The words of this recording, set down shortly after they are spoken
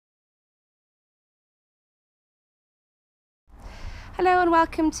Hello and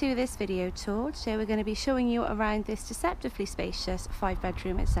welcome to this video tour. Today we're going to be showing you around this deceptively spacious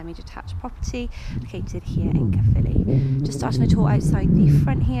 5-bedroom and semi-detached property located here in Caerphilly. Just starting the tour outside, the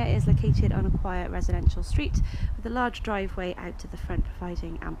front here is located on a quiet residential street with a large driveway out to the front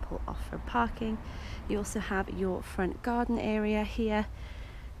providing ample off-road parking. You also have your front garden area here,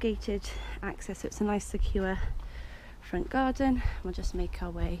 gated access, so it's a nice secure front garden. We'll just make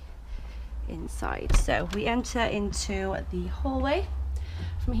our way inside. So we enter into the hallway.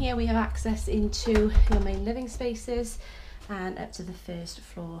 From here we have access into your main living spaces and up to the first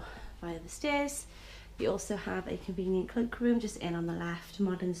floor via the stairs. You also have a convenient cloakroom just in on the left,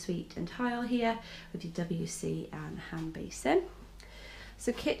 modern suite and tile here with your WC and hand basin.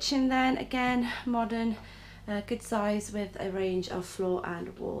 So kitchen then, again modern, good size with a range of floor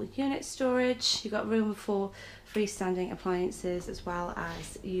and wall unit storage. You've got room for freestanding appliances as well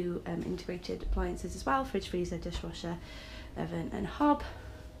as integrated appliances as well, fridge, freezer, dishwasher, oven and hob.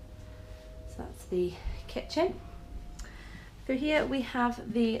 So that's the kitchen. Through here we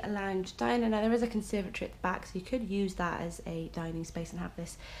have the lounge diner. Now there is a conservatory at the back, so you could use that as a dining space and have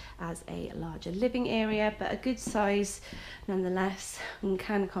this as a larger living area, but a good size nonetheless, and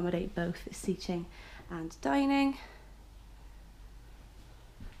can accommodate both seating and dining.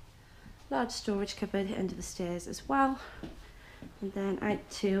 Large storage cupboard under the stairs as well, and then out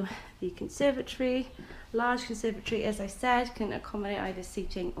to the conservatory. Large conservatory, as I said, can accommodate either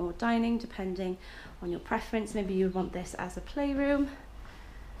seating or dining depending on your preference. Maybe you want this as a playroom.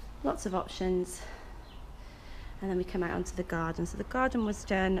 Lots of options. And then we come out onto the garden. So the garden was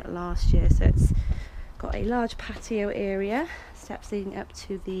done last year, so it's got a large patio area, steps leading up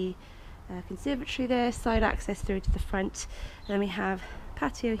to the conservatory there, side access through to the front, and then we have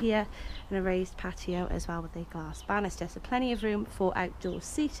patio here and a raised patio as well with a glass banister, so plenty of room for outdoor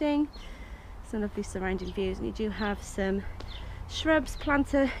seating, some lovely surrounding views, and you do have some shrubs,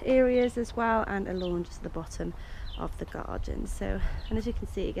 planter areas as well, and a lawn just at the bottom of the garden. So, and as you can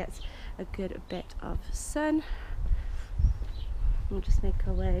see, it gets a good bit of sun. We'll just make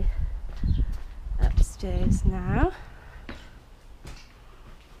our way upstairs now.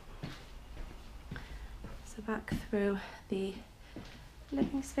 So back through the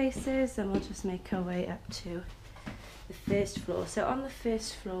living spaces, and we'll just make our way up to the first floor. So on the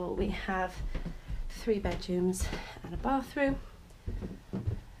first floor we have 3 bedrooms and a bathroom,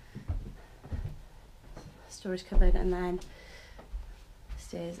 storage cupboard, and then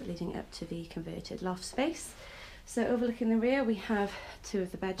stairs leading up to the converted loft space. So overlooking the rear we have 2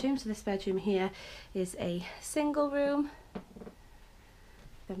 of the bedrooms. So this bedroom here is a single room.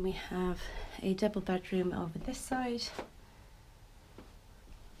 Then we have a double bedroom over this side.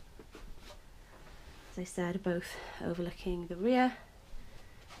 As I said, both overlooking the rear.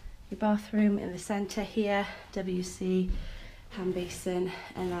 Your bathroom in the centre here, WC, hand basin,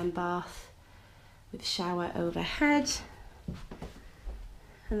 and then bath with shower overhead.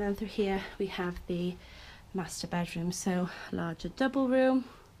 And then through here we have the master bedroom, so larger double room,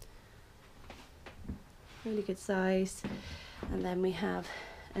 really good size. And then we have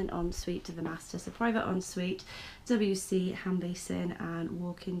an ensuite to the master, so private ensuite, WC, hand basin and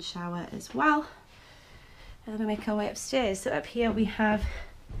walk-in shower as well. And we make our way upstairs. So up here we have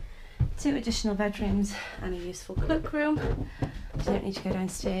 2 additional bedrooms and a useful cloakroom. You don't need to go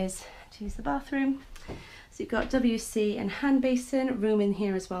downstairs to use the bathroom. So you've got WC and hand basin, room in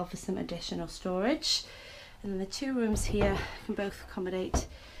here as well for some additional storage. And then the 2 rooms here can both accommodate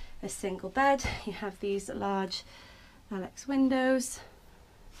a single bed. You have these large Alex windows.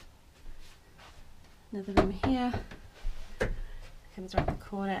 Another room here comes around the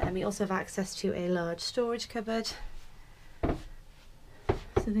corner, and we also have access to a large storage cupboard.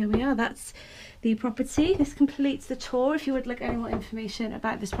 So there we are, that's the property. This completes the tour. If you would like any more information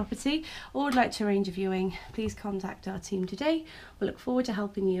about this property or would like to arrange a viewing, please contact our team today. We'll look forward to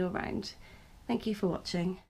helping you around. Thank you for watching.